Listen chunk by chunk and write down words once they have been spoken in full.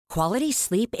Quality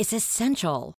sleep is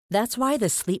essential. That's why the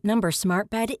Sleep Number Smart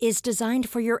Bed is designed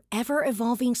for your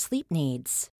ever-evolving sleep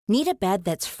needs. Need a bed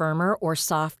that's firmer or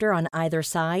softer on either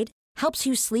side? Helps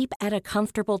you sleep at a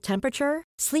comfortable temperature?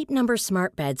 Sleep Number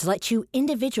Smart Beds let you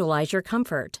individualize your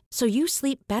comfort, so you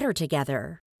sleep better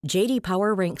together. J.D.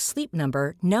 Power ranks Sleep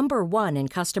Number number 1 in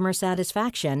customer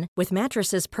satisfaction with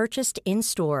mattresses purchased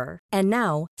in-store. And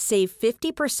now, save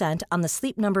 50% on the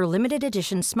Sleep Number Limited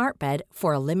Edition Smart Bed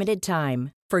for a limited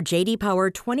time. For J.D. Power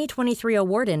 2023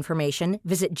 award information,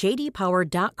 visit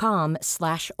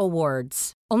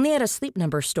jdpower.com/awards. Only at a Sleep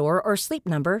Number store or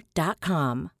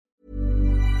sleepnumber.com.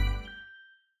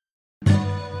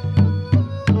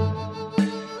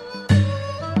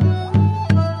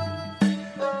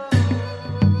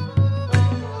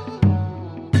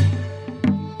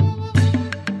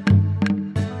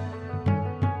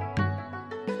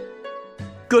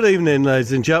 Good evening,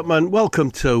 ladies and gentlemen. Welcome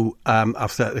to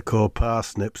I've Set the Core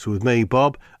Parsnips with me,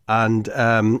 Bob, and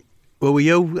who were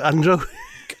you, Andrew?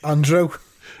 Andrew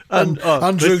Dawson.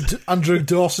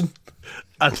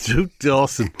 Andrew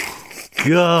Dawson.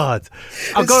 God,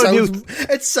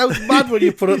 It sounds mad when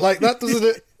you put it like that, doesn't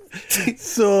it?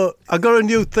 So I got a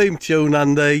new theme tune,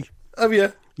 Andy. Have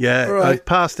you? Yeah, right. a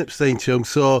Parsnips theme tune.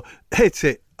 So hit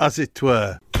it, as it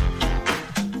were.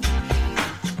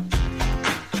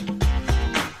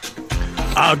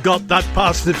 I got that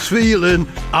parsnips feeling,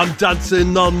 I'm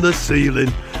dancing on the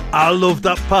ceiling. I love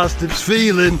that parsnips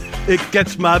feeling, it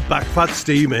gets my back fat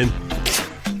steaming.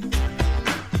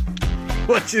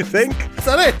 What do you think? Is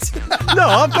that it? No,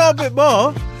 I've got a bit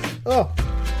more. Oh.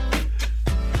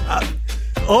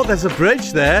 There's a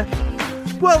bridge there.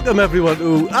 Welcome everyone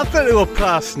to I Set the Core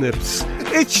Parsnips.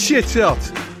 It's shit hot.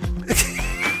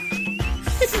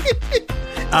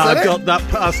 I got that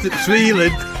parsnips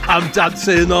feeling, I'm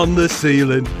dancing on the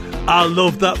ceiling. I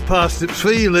love that parsnips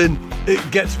feeling, it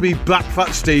gets me back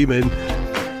fat steaming.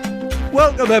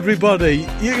 Welcome everybody.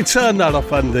 You can turn that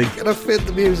off, Andy. Can I fit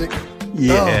the music?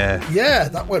 Yeah. Oh, yeah,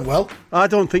 that went well. I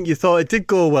don't think you thought it did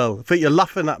go well. I think you're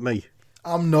laughing at me.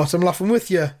 I'm not. I'm laughing with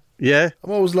you. Yeah?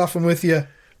 I'm always laughing with you.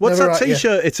 What's Never that at you.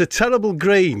 T-shirt? It's a terrible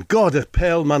green. God, a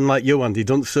pale man like you, Andy,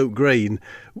 don't suit green.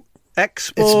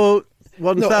 Expo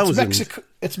 1000. No,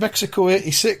 it's Mexico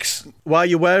 86. Why are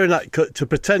you wearing that? To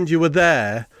pretend you were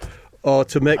there, or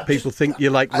to make people think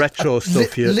you like retro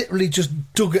stuff? I literally just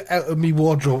dug it out of my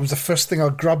wardrobe. It was the first thing I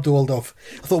grabbed hold of.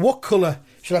 I thought, what colour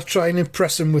should I try and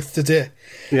impress him with today?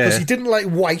 Because he didn't like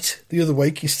white the other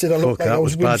week. He said I looked like I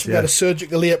was winning from a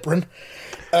surgical apron.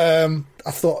 I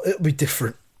thought it'll be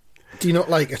different. Do you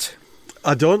not like it?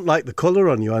 I don't like the colour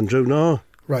on you, Andrew, no.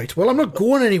 Right, well, I'm not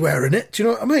going anywhere in it. Do you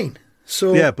know what I mean?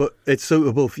 So yeah, but it's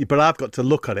suitable for you. But I've got to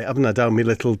look at it, haven't I, down my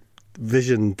little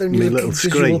vision, my little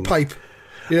screen. Pipe.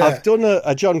 Yeah. I've done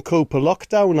a John Cooper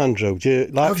lockdown, Andrew. Do you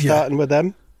like starting with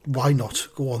them? Why not?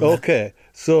 Go on. Okay,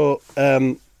 so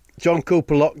John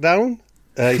Cooper lockdown.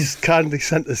 He's kindly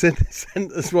sent us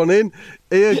one in.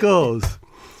 Here goes.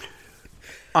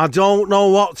 I don't know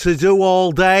what to do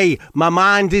all day. My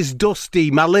mind is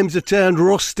dusty. My limbs have turned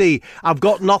rusty. I've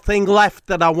got nothing left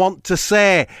that I want to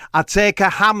say. I take a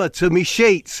hammer to me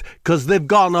sheets 'cause they've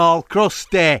gone all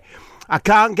crusty. I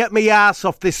can't get me arse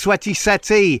off this sweaty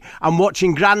settee. I'm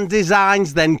watching Grand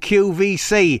Designs, then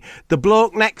QVC. The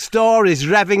bloke next door is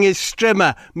revving his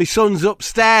strimmer. My son's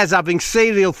upstairs having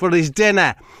cereal for his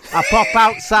dinner. I pop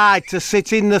outside to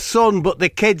sit in the sun, but the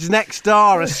kids next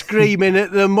door are screaming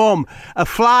at their mum. A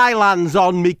fly lands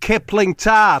on me Kipling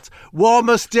tart.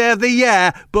 Warmest day of the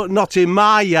year, but not in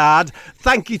my yard.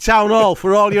 Thank you, Town Hall,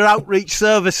 for all your outreach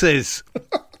services.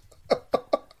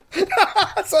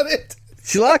 That's not it.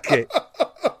 Do you like it?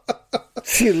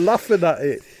 You're laughing at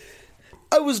it.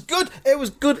 It was good. It was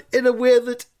good in a way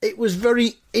that it was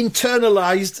very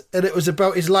internalised and it was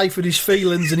about his life and his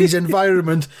feelings and his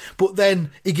environment. But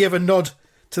then he gave a nod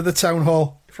to the Town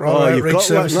Hall for all outreach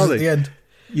services at the end.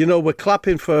 You know, we're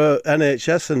clapping for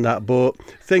NHS and that, but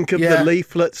think of the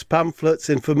leaflets, pamphlets,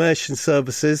 information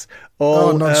services,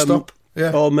 all non-stop.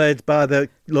 All made by the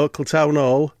local Town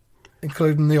Hall.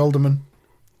 Including the alderman.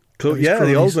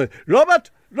 The alderman.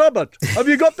 Robert, have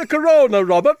you got the corona,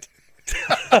 Robert?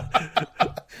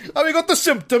 Have you got the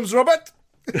symptoms, Robert?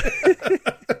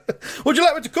 Would you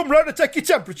like me to come round and take your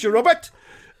temperature, Robert?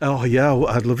 Oh, yeah,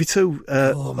 I'd love you to.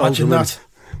 Imagine that,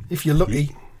 if you're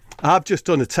lucky. I've just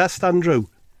done a test, Andrew.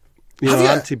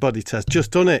 Antibody test.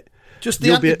 Just done it. Just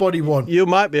the antibody one. You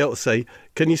might be able to see.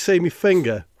 Can you see my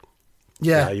finger?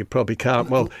 Yeah. You probably can't.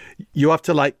 Well, you have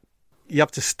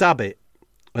to stab it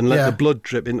and let the blood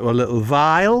drip into a little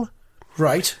vial.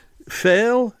 Right.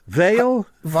 Vial,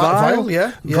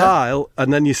 yeah.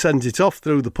 and then you send it off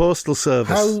through the postal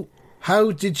service.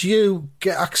 How did you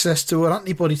get access to an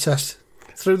antibody test?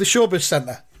 Through the Showbiz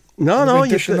Centre? No,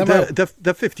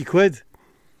 they're 50 quid.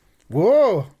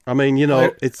 Whoa. I mean,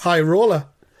 it's... High roller.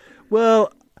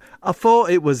 Well, I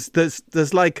thought it was...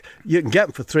 There's like... You can get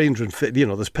them for 350,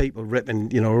 there's people ripping,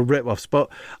 rip-offs, but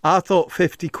I thought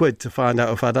 50 quid to find out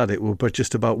if I'd had it were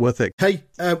just about worth it. Hey,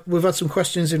 we've had some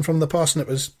questions in from the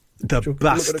parsnippers. The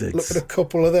bastards. Look at a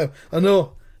couple of them. I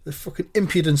know, the fucking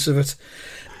impudence of it.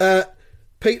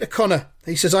 Peter Connor,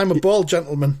 he says, I'm a bald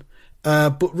gentleman,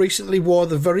 but recently wore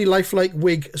the very lifelike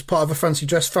wig as part of a fancy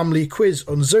dress family quiz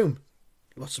on Zoom.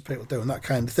 Lots of people doing that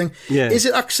kind of thing. Yeah. Is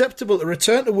it acceptable to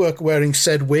return to work wearing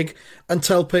said wig and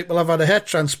tell people I've had a hair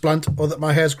transplant or that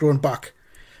my hair's grown back?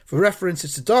 For reference,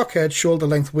 it's a dark-haired,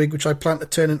 shoulder-length wig which I plan to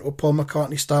turn into a Paul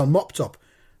McCartney-style mop top.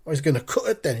 Or he's going to cut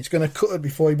it then. He's going to cut it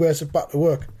before he wears it back to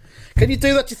work. Can you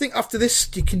do that, do you think, after this?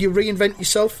 Can you reinvent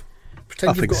yourself?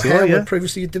 Pretend you've got hair when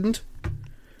previously you didn't?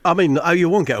 I mean, you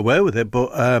won't get away with it,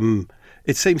 but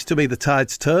it seems to me the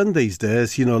tide's turned these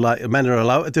days. Like men are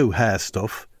allowed to do hair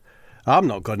stuff. I'm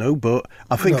not going to, but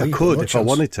I think I could if I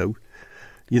wanted to.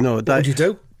 What would you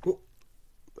do?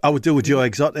 I would do a Joe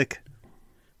Exotic.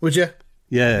 Would you?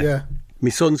 Yeah. Yeah. My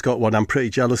son's got one. I'm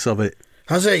pretty jealous of it.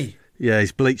 Has he? Yeah,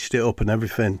 he's bleached it up and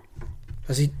everything.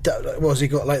 Has he? Was he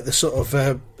got like the sort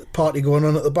of party going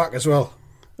on at the back as well?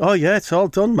 Oh yeah, it's all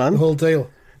done, man. The whole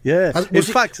deal. Yeah. In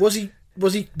fact, was he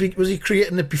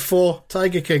creating it before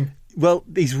Tiger King? Well,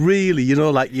 he's really,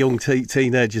 like young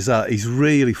teenagers are, he's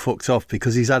really fucked off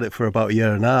because he's had it for about a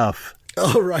year and a half.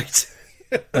 Oh, right.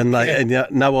 And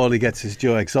now all he gets is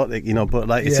Joe Exotic, but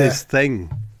it's his thing.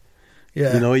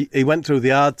 Yeah. He went through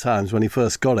the hard times when he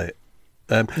first got it.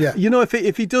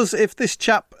 If this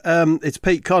chap, it's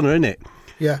Pete Connor, isn't it?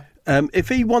 Yeah. If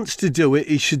he wants to do it,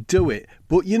 he should do it.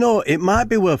 But, it might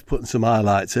be worth putting some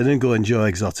highlights in and going Joe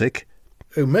Exotic.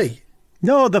 Who, me?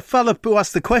 No, the fella who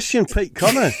asked the question, Pete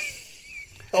Connor.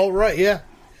 Oh, right, yeah.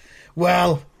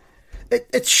 Well,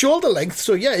 it's shoulder length,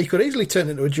 so yeah, he could easily turn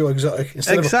into a Joe Exotic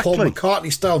instead of a Paul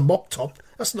McCartney-style mop top.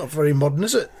 That's not very modern,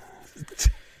 is it?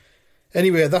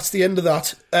 Anyway, that's the end of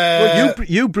that. Well,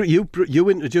 you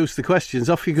introduced the questions.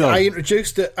 Off you go. I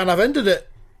introduced it, and I've ended it.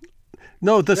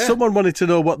 No, someone wanted to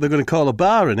know what they're going to call a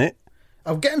bar in it.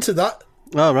 I'm getting to that.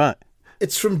 All right.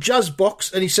 It's from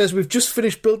Jazzbox, and he says, we've just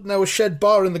finished building our shed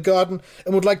bar in the garden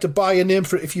and would like to buy a name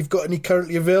for it if you've got any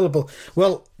currently available.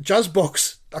 Well,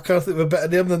 Jazzbox, I can't think of a better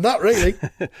name than that, really.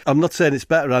 I'm not saying it's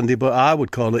better, Andy, but I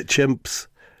would call it Chimps,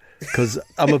 because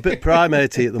I'm a bit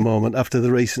primatey at the moment after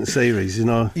the recent series,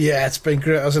 Yeah, it's been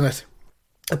great, hasn't it?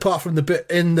 Apart from the bit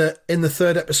in the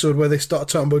third episode where they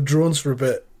started talking about drones for a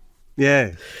bit.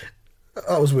 Yeah.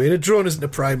 That was weird. A drone isn't a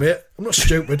primate. I'm not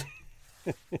stupid.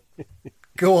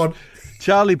 Go on.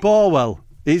 Charlie Borwell,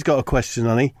 he's got a question,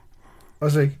 hasn't he?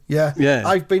 Has he? Yeah. Yeah.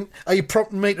 Are you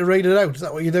prompting me to read it out? Is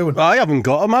that what you're doing? I haven't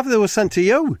got them, have they? They were sent to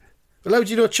you. Well, how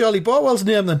do you know Charlie Borwell's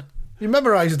name then? You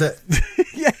memorised it?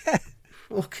 Yeah.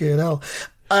 Fucking hell.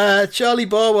 Charlie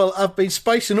Borwell, I've been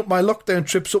spicing up my lockdown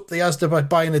trips up the Asda by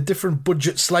buying a different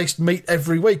budget sliced meat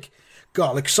every week.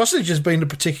 Garlic sausage has been a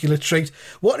particular treat.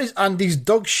 What is Andy's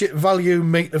dog shit value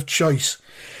meat of choice?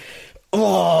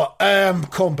 Oh,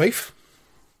 corned beef.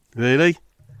 Really?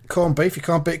 Corned beef. You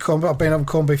can't beat corned beef. I've been having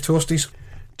corned beef toasties.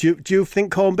 Do you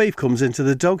think corned beef comes into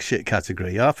the dog shit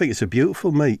category? I think it's a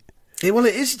beautiful meat. Yeah, well,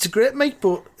 it is. It's a great meat,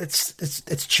 but it's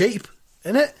cheap,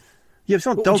 isn't it? Yeah, it's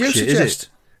not dog shit, is it?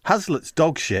 Hazlitt's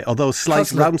dog shit, or those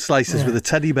round slices with a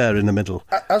teddy bear in the middle.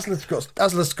 Hazlitt's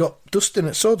got dust in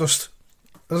it, sawdust.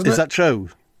 Is that true?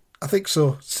 I think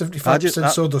so. 75%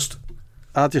 sawdust.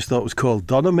 I just thought it was called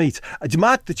doner meat.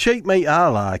 The cheap meat I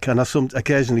like, and I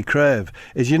occasionally crave,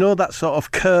 is that sort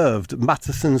of curved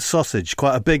Matteson sausage,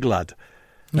 quite a big lad,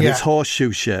 and it's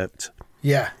horseshoe shaped.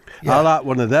 Yeah. I like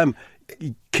one of them.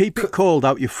 You keep it cold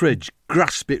out your fridge,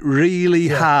 grasp it really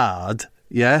hard,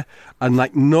 and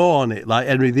gnaw on it like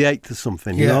Henry VIII or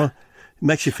something. It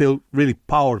makes you feel really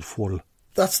powerful.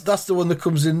 That's the one that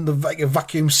comes in the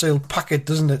vacuum sealed packet,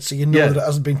 doesn't it? So you know that it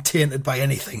hasn't been tainted by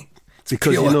anything.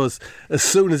 Because as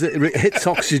soon as it hits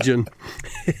oxygen,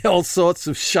 all sorts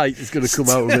of shite is going to come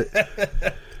out of it.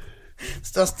 It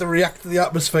starts to react to the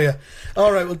atmosphere.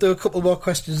 All right, we'll do a couple more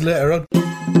questions later on.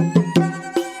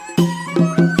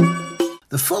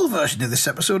 The full version of this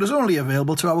episode is only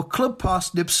available to our Club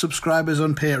Parsnips subscribers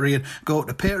on Patreon. Go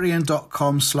to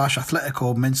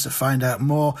patreon.com/AthleticoMints to find out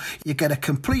more. You get a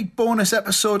complete bonus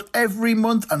episode every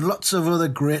month and lots of other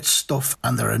great stuff.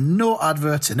 And there are no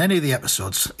adverts in any of the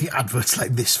episodes. The adverts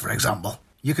like this, for example.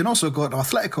 You can also go to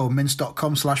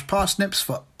athleticomints.com/parsnips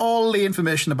for all the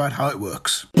information about how it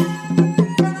works.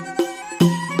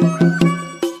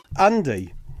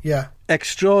 Andy, Yeah.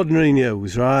 Extraordinary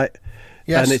news, right?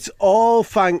 Yes. And it's all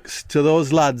thanks to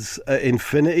those lads at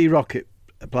Infinity Rocket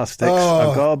Plastics.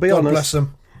 I've got to be honest. God bless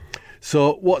them.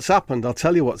 So what's happened? I'll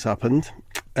tell you what's happened.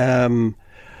 I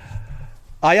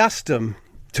asked them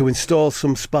to install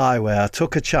some spyware. I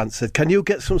took a chance. Said, "Can you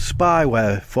get some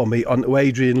spyware for me onto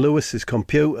Adrian Lewis's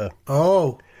computer?"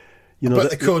 Oh, you know,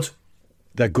 they could.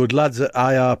 They're good lads at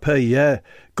IRP. Yeah,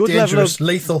 good Dangerous,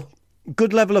 lethal.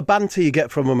 Good level of banter you get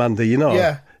from them, Andy. You know,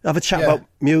 yeah. Have a chat about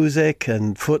music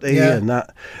and footy and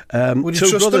that. Would you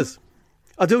trust brothers. them?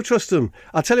 I do trust them.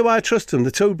 I'll tell you why I trust them.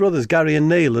 The two brothers, Gary and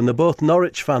Neil, and they're both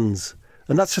Norwich fans.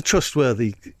 And that's a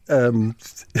trustworthy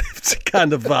it's a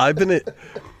kind of vibe, isn't it?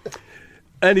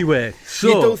 Anyway, so...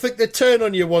 You don't think they'd turn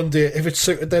on you one day if it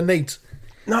suited their needs?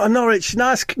 No, Norwich,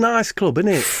 nice club, isn't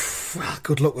it? Well,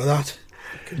 good luck with that.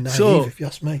 Naive, so, if you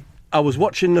ask me. I was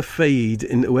watching the feed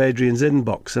into Adrian's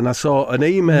inbox and I saw an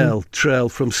email trail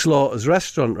from Slaughter's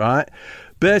restaurant, right?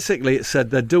 Basically, it said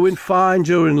they're doing fine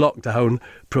during lockdown,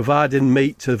 providing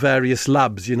meat to various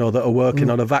labs, you know, that are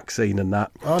working on a vaccine and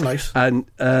that. Oh, nice. And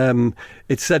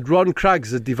it said Ron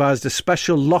Craggs had devised a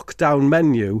special lockdown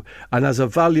menu, and as a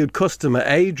valued customer,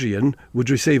 Adrian would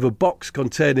receive a box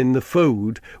containing the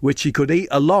food, which he could eat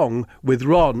along with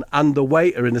Ron and the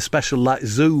waiter in a special, like,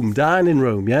 Zoom dining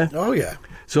room, yeah? Oh, yeah.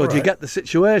 So do you get the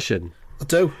situation? I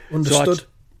do. Understood. So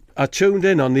I tuned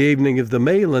in on the evening of the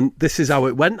meal, and this is how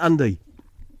it went, Andy.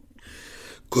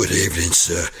 Good evening,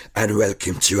 sir, and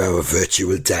welcome to our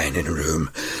virtual dining room.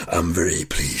 I'm very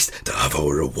pleased to have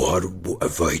our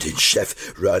award-avoiding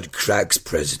chef, Ron Craggs,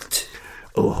 present.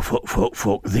 Oh,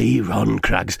 fuck, the Ron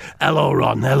Craggs. Hello,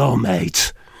 Ron. Hello,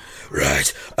 mate.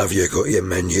 Right, have you got your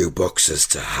menu boxes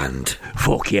to hand?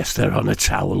 Fuck, yes, they're on a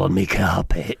towel on me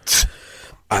carpet.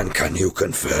 And can you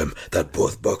confirm that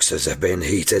both boxes have been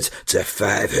heated to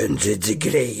 500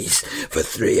 degrees for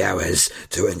 3 hours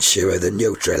to ensure the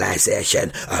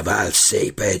neutralisation of all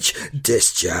seepage,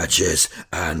 discharges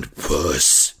and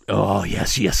pus? Oh,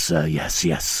 yes, sir,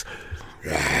 yes.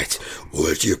 Right,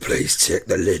 would you please take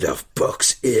the lid off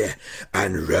box here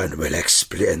and Ron will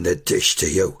explain the dish to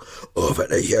you. Over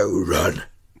to you, Ron.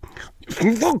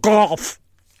 Fuck off!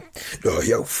 No,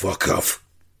 you fuck off.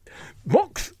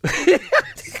 Box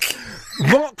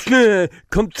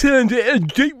contained a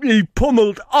deeply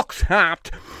pummelled ox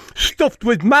heart stuffed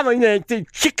with marinated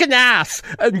chicken ass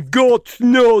and goat's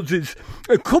noses,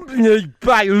 accompanied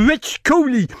by rich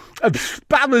coulis of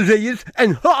sparrow's ears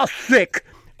and horse thick.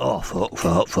 Oh,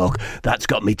 fuck. That's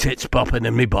got me tits popping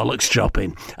and me bollocks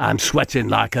dropping. I'm sweating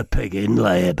like a pig in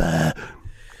labour.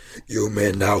 You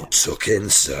may now tuck in,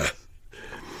 sir.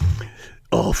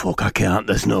 Oh, fuck, I can't.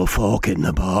 There's no fork in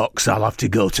the box. I'll have to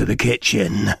go to the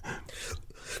kitchen.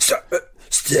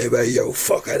 Stay where you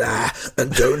fucking are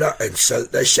and do not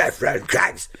insult the chef, Ron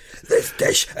Craggs. This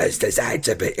dish is designed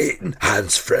to be eaten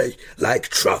hands-free, like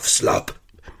trough slop.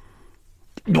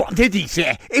 What did he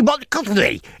say? He wants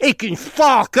cutlery. He can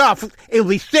fuck off. He'll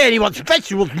be saying he wants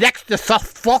vegetables next to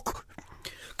soft fuck.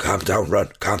 Calm down, Ron,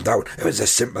 calm down. It was a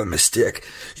simple mistake.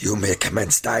 You may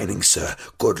commence dining, sir.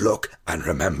 Good luck, and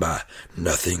remember,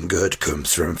 nothing good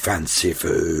comes from fancy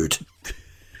food.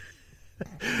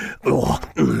 Oh,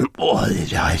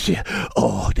 did I say?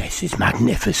 Oh, this is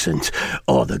magnificent.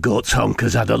 Oh, the goat's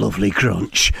honkers had a lovely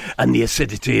crunch, and the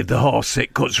acidity of the horse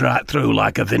sick cuts right through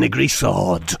like a vinegary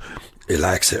sword. He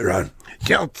likes it, Ron.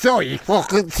 So you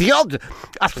fucking theod.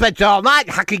 I spent all night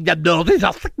hacking the noses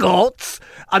off the goats,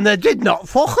 and they did not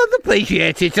fucking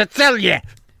appreciate it, I tell you.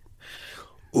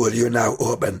 Will you now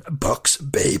open box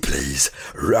B, please?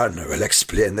 Ron will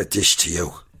explain the dish to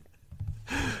you.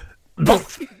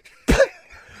 Box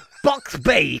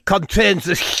B contains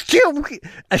a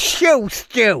shoe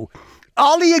stew.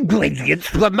 All the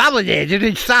ingredients were marinated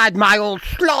inside my old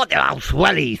slaughterhouse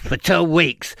wellies for 2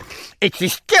 weeks. It's a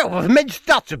stew of minced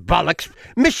nuts and bollocks,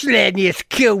 miscellaneous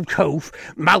cubed hoof,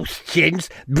 mouse chins,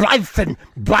 bison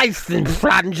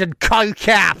flange and coy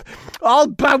carp, all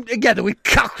bound together with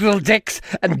cockerel dicks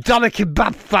and doner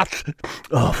kebab fat.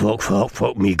 Oh,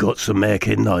 fuck, me guts are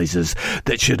making noises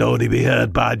that should only be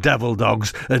heard by devil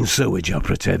dogs and sewage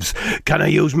operatives. Can I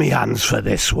use me hands for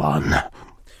this one?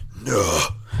 No,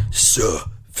 so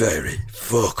very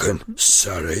fucking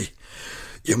sorry.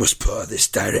 You must pour this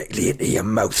directly into your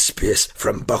mouth space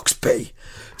from box B.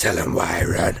 Tell him why,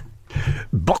 Ron.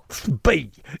 Box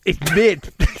B is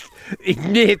made...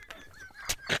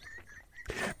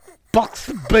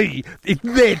 Box B is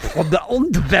made from the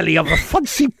underbelly of a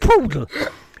fancy poodle.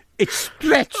 It's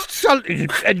stretched,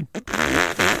 salted and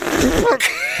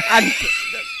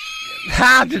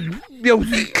hardened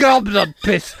using carbon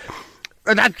piss.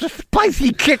 and that's a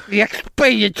spicy kidney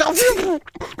experience.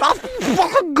 Off you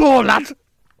fucking go, lad.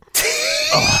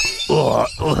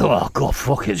 Oh, God,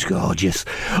 fuck, it's gorgeous.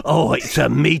 Oh, it's a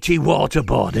meaty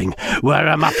waterboarding where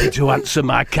I'm happy to answer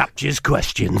my capture's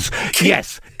questions.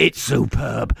 Yes, it's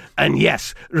superb. And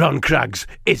yes, Ron Craggs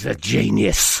is a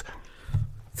genius.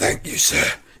 Thank you, sir.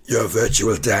 Your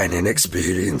virtual dining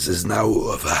experience is now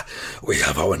over. We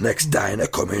have our next diner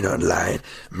coming online,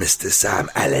 Mr. Sam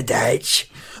Allardyce.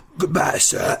 Goodbye,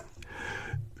 sir.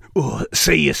 Oh,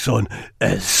 see you, son.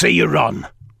 See you, Ron.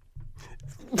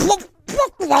 Fuck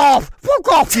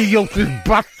off, you young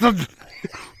bastard.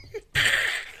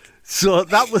 So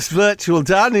that was virtual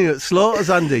dining at Slaughters,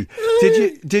 Andy.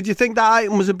 Did you think that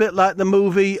item was a bit like the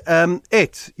movie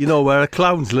It? You know, where a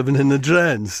clown's living in the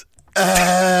drains?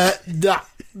 Nah,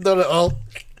 not at all.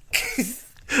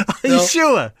 Are you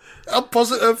sure? I'm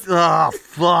positive. Oh,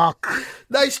 fuck.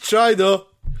 Nice try, though.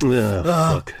 Yeah,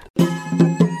 fuck.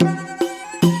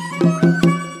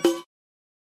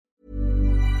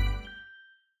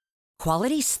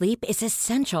 Quality sleep is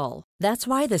essential. That's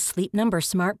why the Sleep Number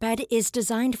Smart Bed is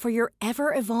designed for your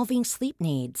ever-evolving sleep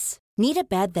needs. Need a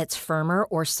bed that's firmer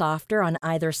or softer on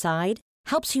either side?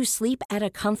 Helps you sleep at a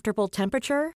comfortable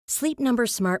temperature? Sleep Number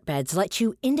Smart Beds let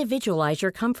you individualize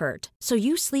your comfort, so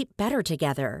you sleep better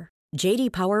together.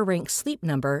 J.D. Power ranks Sleep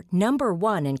Number number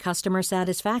 1 in customer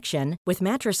satisfaction with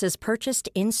mattresses purchased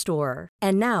in-store.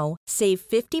 And now, save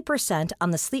 50%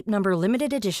 on the Sleep Number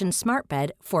Limited Edition Smart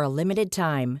Bed for a limited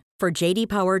time. For J.D.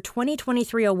 Power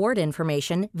 2023 award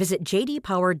information, visit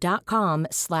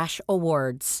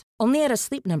jdpower.com/awards. Only at a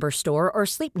Sleep Number store or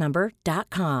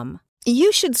sleepnumber.com.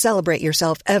 You should celebrate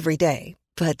yourself every day,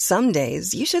 but some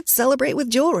days you should celebrate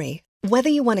with jewelry. Whether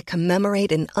you want to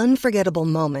commemorate an unforgettable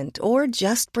moment or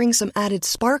just bring some added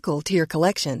sparkle to your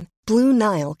collection, Blue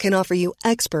Nile can offer you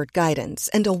expert guidance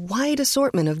and a wide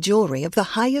assortment of jewelry of the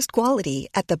highest quality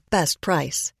at the best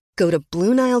price. Go to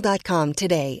BlueNile.com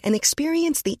today and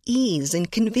experience the ease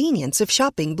and convenience of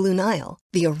shopping Blue Nile,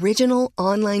 the original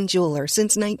online jeweler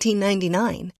since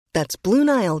 1999. That's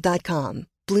BlueNile.com.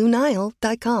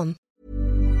 BlueNile.com.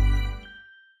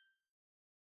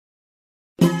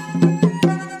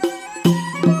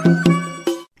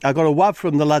 I got a wab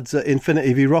from the lads at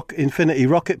Infinity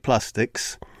Rocket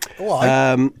Plastics.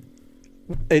 Oh,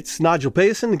 it's Nigel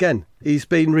Pearson again. He's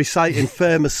been reciting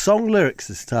famous song lyrics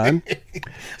this time.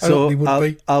 So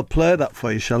I'll play that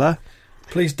for you, shall I?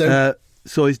 Please do.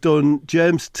 So he's done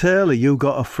James Taylor, You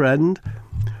Got a Friend,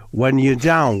 When You're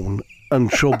Down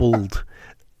and Troubled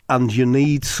and You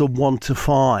Need Someone to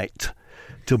Fight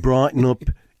to brighten up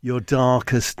your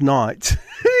darkest night.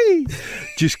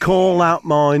 Just call out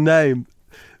my name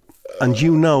and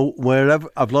you know wherever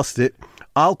I've lost it,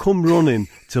 I'll come running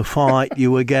to fight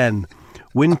you again.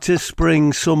 Winter,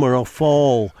 spring, summer or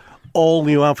fall, all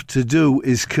you have to do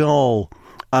is call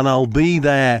and I'll be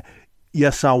there.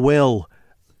 Yes, I will.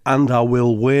 And I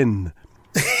will win.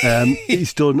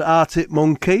 He's done Arctic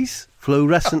Monkeys,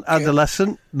 Fluorescent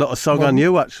Adolescent, not a song I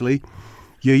knew actually.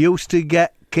 You used to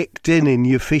get kicked in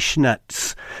your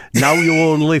fishnets. Now you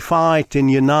only fight in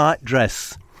your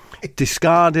nightdress.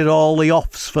 Discarded all the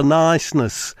offs for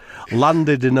niceness.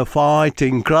 Landed in a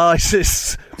fighting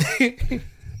crisis.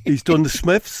 He's done the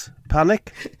Smiths,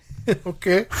 Panic.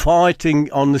 Okay.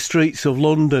 Fighting on the streets of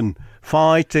London.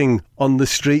 Fighting on the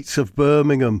streets of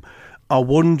Birmingham. I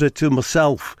wonder to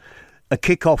myself, a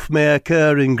kick-off may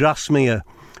occur in Grasmere,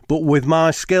 but with my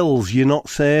skills you're not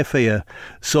safe here.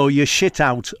 So you shit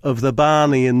out of the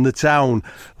Barney in the town.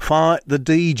 Fight the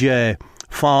DJ.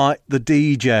 Fight the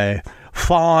DJ.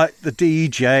 Fight the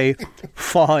DJ.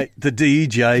 Fight the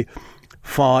DJ.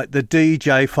 Fight the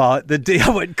DJ. Fight the DJ. I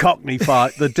went Cockney.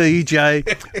 Fight the DJ.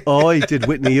 Oh, he did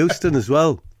Whitney Houston as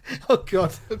well. Oh,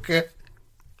 God. Okay.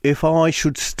 If I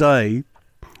should stay,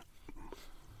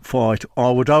 fight, I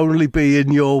would only be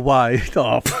in your way.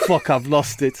 Oh, fuck, I've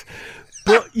lost it.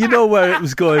 But you know where it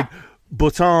was going.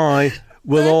 But I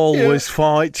will always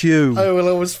fight you. I will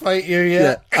always fight you,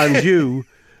 yeah. And you,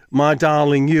 my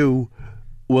darling, you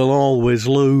will always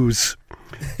lose.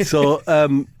 So,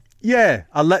 yeah,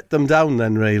 I let them down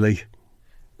then, really.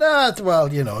 Nah,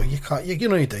 well, you know, you can't. You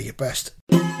know, you do your best.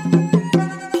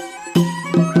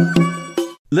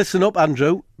 Listen up,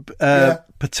 Andrew.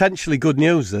 Potentially good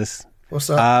news, this. What's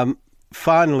that?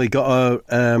 Finally got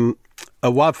a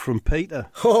wad from Peter.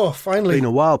 Oh, finally. Been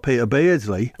a while, Peter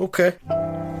Beardsley. Okay.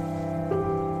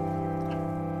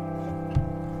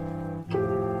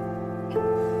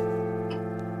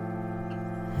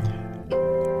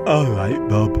 All right,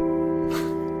 Bob.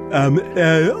 I'm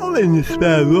in the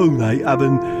spare room, mate,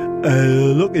 having a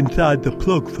look inside the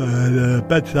plug for the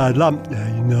bedside lamp there,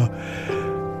 you know.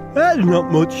 There's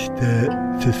not much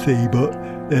to see, but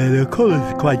the colours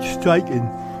are quite striking.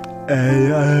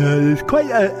 There's quite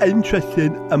an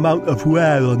interesting amount of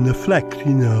wear on the flex,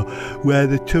 where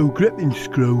the two gripping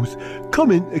screws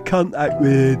come into contact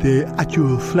with the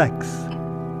actual flex.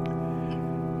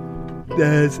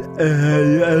 There's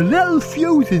a little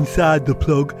fuse inside the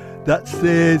plug that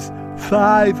says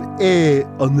 5A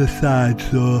on the side,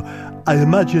 so I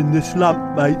imagine this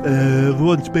lamp might have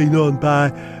once been owned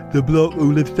by the bloke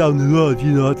who lives down the road,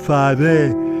 at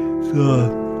 5A. So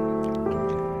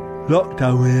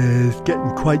lockdown is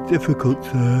getting quite difficult,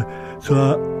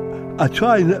 so I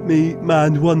try and let me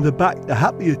mind wander back to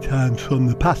happier times from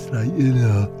the past, I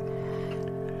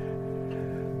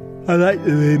like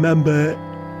to remember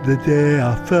the day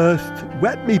I first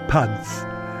wet me pants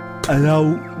and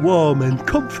how warm and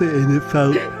comforting it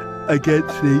felt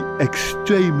against the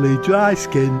extremely dry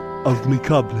skin of me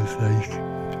cobblers,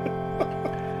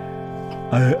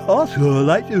 I also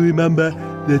like to remember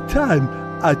the time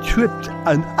I tripped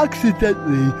and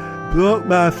accidentally broke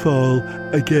my fall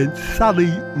against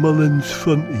Sally Mullins'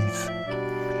 fronties.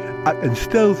 I can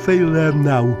still feel them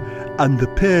now, and the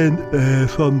pain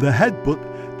from the headbutt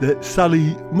that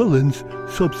Sally Mullins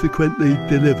subsequently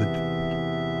delivered.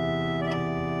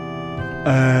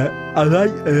 I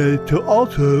like to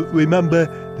also remember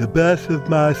the birth of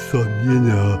my son,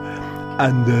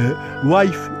 and the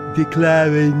wife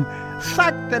declaring,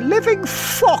 "Thank the living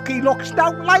fuck he looks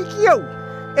down like you.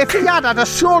 If he had, I'd have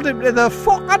sold him to the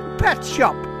fucking pet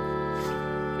shop."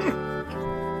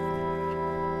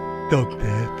 Dog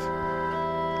that.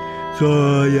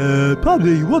 So you're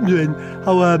probably wondering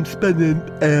how I'm spending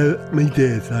my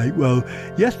days. Well,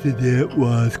 yesterday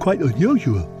was quite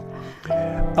unusual.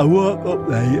 I woke up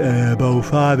about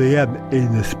 5 a.m.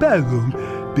 in the spare room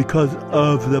because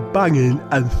of the banging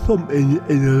and thumping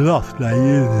in the loft.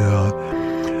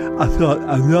 I thought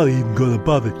I'm not even going to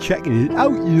bother checking it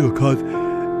out, because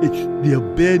it's the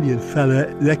Albanian fella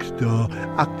next door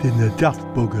acting a daft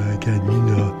bugger again,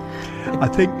 I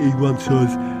think he wants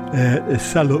us to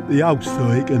sell up the house so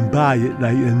he can buy it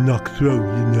and knock through,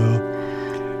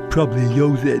 Probably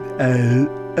use it as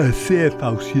a safe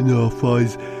house, for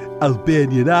his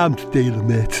Albanian arms dealer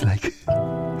mates,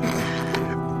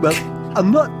 Well, I'm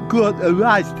not going to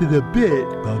rise to the bait,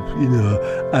 Bob,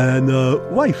 and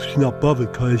wife's not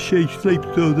bothered because she sleeps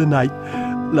through the night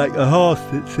like a horse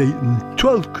that's eaten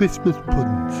 12 Christmas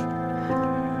puddings.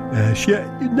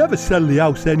 You'd never sell the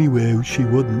house anyway, she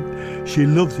wouldn't. She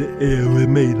loves it here with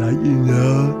me,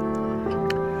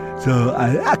 So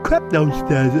I crept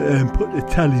downstairs and put the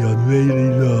telly on really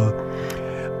low.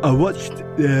 I watched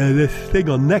this thing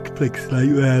on Netflix,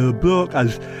 where a bloke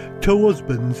has two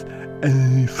husbands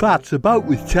and he farts about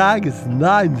with tigers and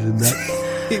lions and that.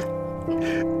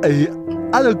 He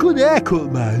had a good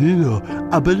haircut, man,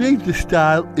 I believe the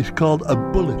style is called a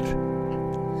bullet.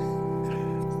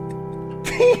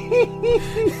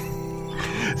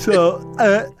 So,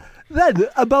 then,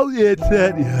 about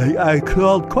 8:30, I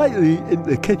crawled quietly into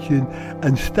the kitchen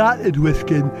and started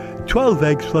whisking 12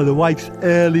 eggs for the wife's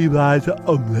early riser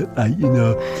omelette,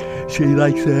 She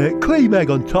likes a cream egg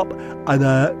on top, and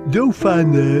I do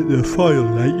find the foil,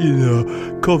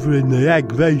 covering the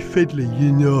egg very fiddly,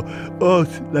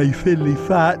 fiddly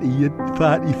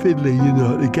farty fiddly,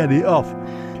 to get it off.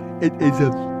 It is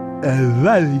a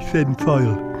very thin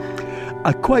foil.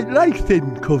 I quite like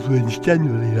thin coverings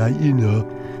generally,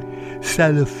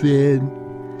 cellophane,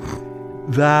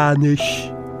 varnish,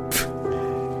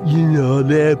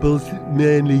 labels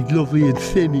mainly lovely and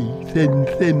thin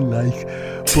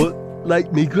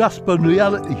but me grasp on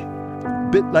reality,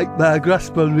 bit like my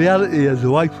grasp on reality, as the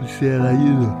wife would say,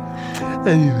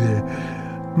 Anyway,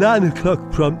 9 o'clock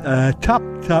prompt, tap,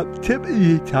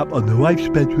 tippity tap on the wife's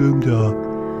bedroom door.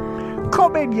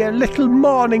 "Come in, you little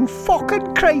morning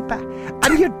fucking creeper,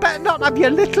 and you'd better not have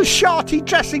your little shorty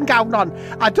dressing gown on.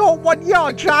 I don't want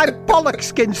your dry bollock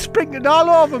skin sprinkled all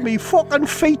over me fucking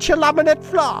feature laminate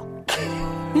floor."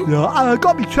 No, I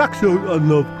got me tracksuit on,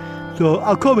 love, so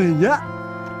I'll come in, yeah?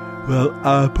 Well,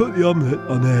 I put the omelette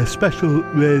on a special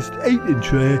raised eating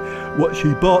tray, what she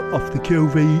bought off the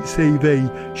QVCV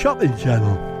shopping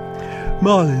channel.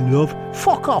 Morning, love.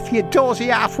 "Fuck off, you dozy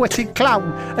half-witted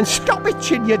clown, and stop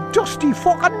itching your dusty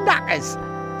fucking knackers."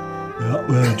 Yeah,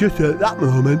 well, just at that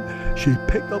moment, she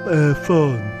picked up her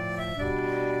phone.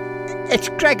 "It's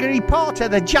Gregory Porter,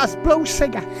 the jazz blues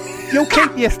singer. You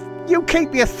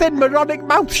keep your thin moronic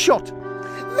mouth shut."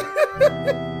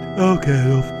 Okay,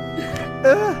 love.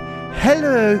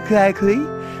 Hello, Gregory.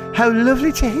 How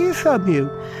lovely to hear from you.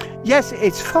 Yes,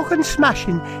 it's fucking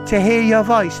smashing to hear your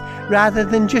voice rather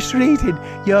than just reading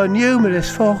your numerous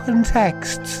fucking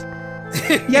texts.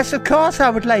 Yes, of course I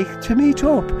would like to meet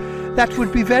up. That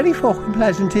would be very fucking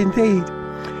pleasant indeed.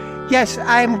 Yes,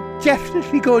 I'm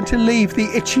definitely going to leave the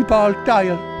Itchy Ball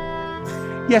Dial.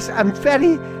 Yes, I'm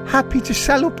very happy to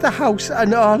sell up the house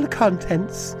and all the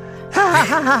contents. Ha ha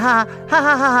ha ha ha ha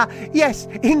ha ha. Yes,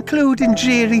 including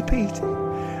Dreary Pete.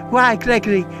 Why,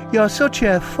 Gregory, you're such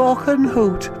a fucking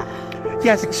hoot.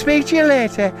 Yes, speak to you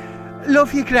later.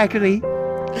 Love you, Gregory.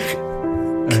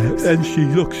 And she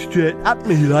looks straight at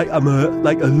me like I'm a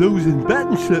losing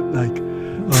betting slip. Like,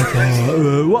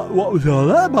 what was all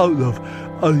that about, love?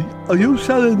 Are you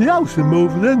selling the house and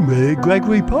moving in with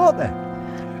Gregory Porter?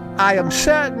 I am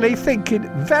certainly thinking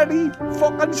very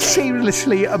fucking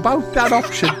seriously about that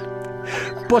option.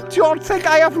 But don't think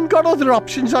I haven't got other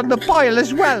options on the boil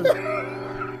as well.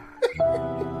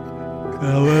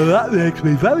 Well, that makes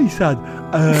me very sad.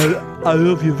 I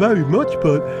love you very much,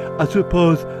 but I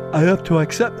suppose I have to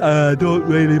accept I don't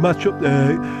really match up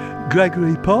to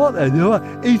Gregory Porter. You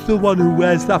know? He's the one who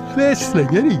wears that face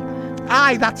sling, isn't he?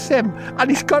 Aye, that's him. And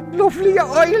he's got lovely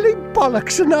oily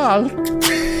bollocks and all.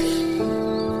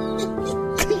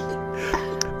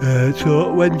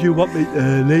 So when do you want me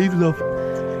to leave, love?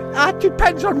 It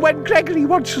depends on when Gregory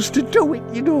wants us to do it,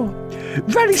 you know.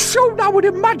 Very soon, I would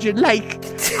imagine, like,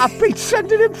 I've been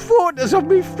sending him photos of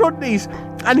me fronties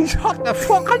and he's hot the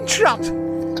fucking trot.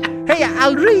 Hey,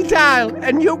 I'll redial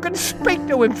and you can speak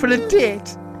to him for a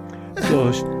date.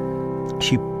 So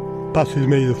she passes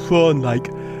me the phone, like,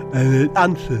 and it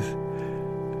answers.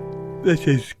 This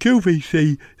is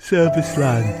QVC service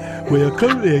line. We are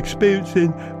currently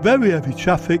experiencing very heavy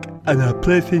traffic and are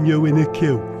placing you in a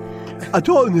queue. I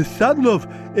don't understand, love.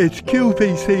 It's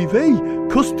QVCV,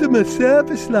 customer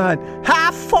service line.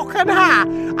 Ha, fucking ha!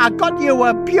 I got you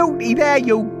a beauty there,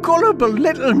 you gullible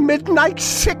little midnight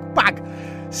sick bag.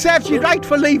 Serves you right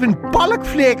for leaving bollock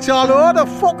flakes all over the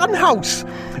fucking house.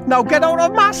 Now get out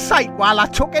of my sight while I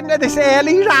tuck into this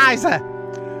early riser.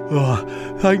 Oh,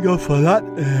 thank God for that.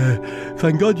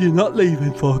 Thank God you're not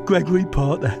leaving for Gregory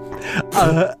Porter.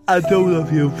 I do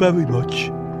love you very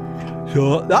much.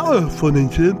 So that was a fun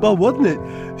incident, but wasn't it?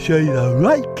 She's the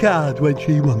right card when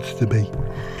she wants to be.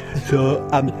 So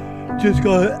I'm just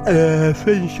going to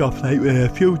finish off like with a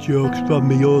few jokes from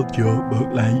my old joke book,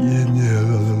 like,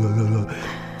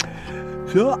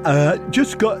 So I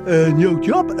just got a new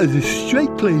job as a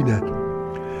street cleaner.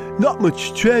 Not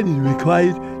much training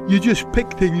required. You just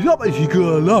pick things up as you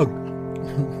go along.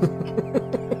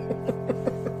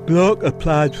 Bloke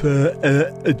applied for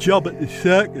a job at the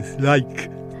circus,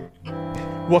 like,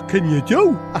 what can you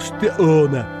do? Asked the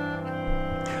owner.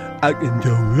 I can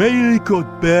do really good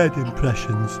bird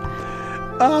impressions.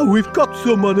 We've got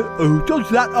someone who does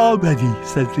that already,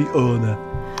 says the owner.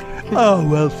 Oh,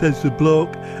 well, says the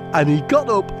bloke, and he got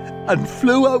up and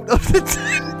flew out of the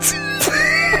tent.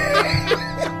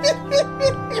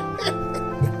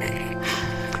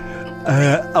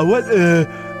 I went to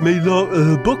my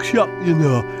local bookshop, you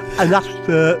know, and asked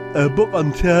for a book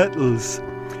on turtles.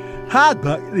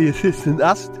 Hardback, the assistant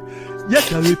asked.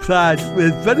 Yes, I replied,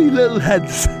 with very little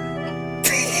heads.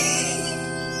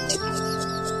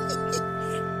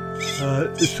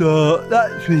 So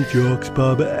that's me jokes,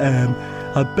 Bob.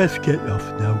 I'd best get off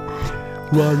now.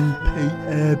 1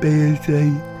 Peter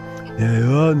Beardsley, there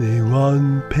only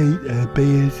 1 Peter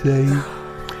Beardsley.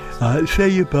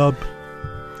 See you, Bob.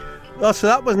 Oh, so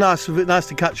that was nice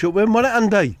to catch up with him,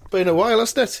 wasn't it, Andy? Been a while,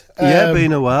 hasn't it? Yeah,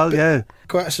 been a while, yeah.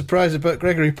 Quite a surprise about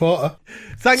Gregory Porter.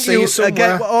 Thank you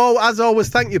again. Oh, as always,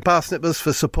 thank you, Parsnippers,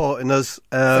 for supporting us.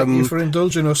 Thank you for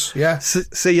indulging us, yeah.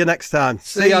 See you next time.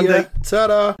 See you, Andy.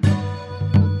 Ta-da.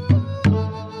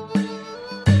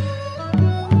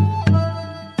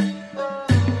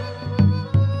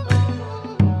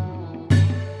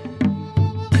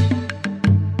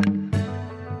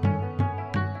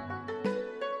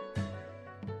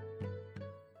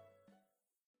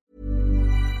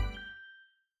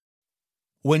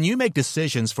 When you make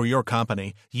decisions for your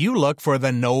company, you look for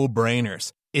the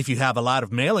no-brainers. If you have a lot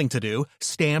of mailing to do,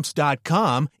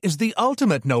 Stamps.com is the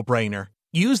ultimate no-brainer.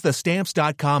 Use the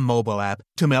Stamps.com mobile app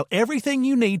to mail everything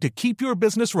you need to keep your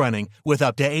business running with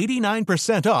up to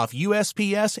 89% off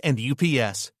USPS and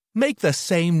UPS. Make the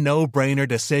same no-brainer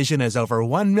decision as over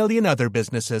 1 million other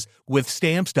businesses with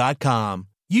Stamps.com.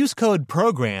 Use code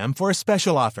PROGRAM for a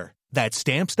special offer. That's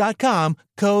Stamps.com,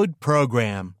 code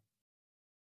PROGRAM.